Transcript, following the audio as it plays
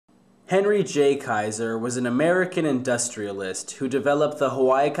Henry J. Kaiser was an American industrialist who developed the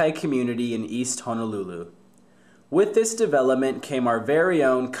Hawaii community in East Honolulu. With this development came our very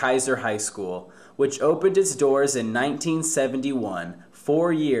own Kaiser High School, which opened its doors in 1971,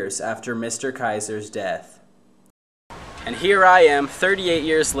 4 years after Mr. Kaiser's death. And here I am, 38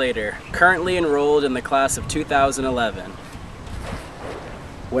 years later, currently enrolled in the class of 2011.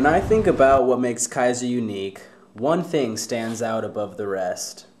 When I think about what makes Kaiser unique, one thing stands out above the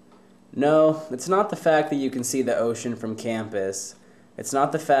rest. No, it's not the fact that you can see the ocean from campus. It's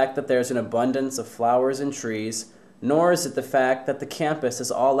not the fact that there's an abundance of flowers and trees, nor is it the fact that the campus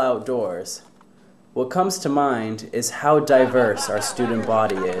is all outdoors. What comes to mind is how diverse our student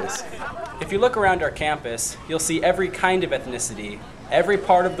body is. If you look around our campus, you'll see every kind of ethnicity. Every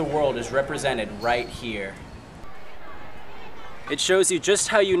part of the world is represented right here. It shows you just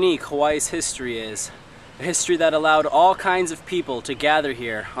how unique Hawaii's history is. A history that allowed all kinds of people to gather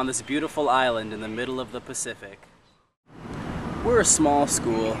here on this beautiful island in the middle of the Pacific. We're a small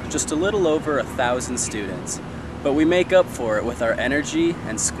school, just a little over 1,000 students, but we make up for it with our energy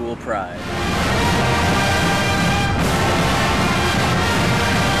and school pride.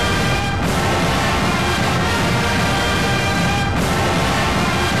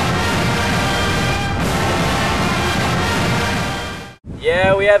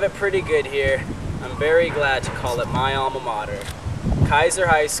 Yeah, we have it pretty good here. I'm very glad to call it my alma mater, Kaiser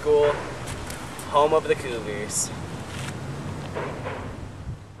High School, home of the Cougars.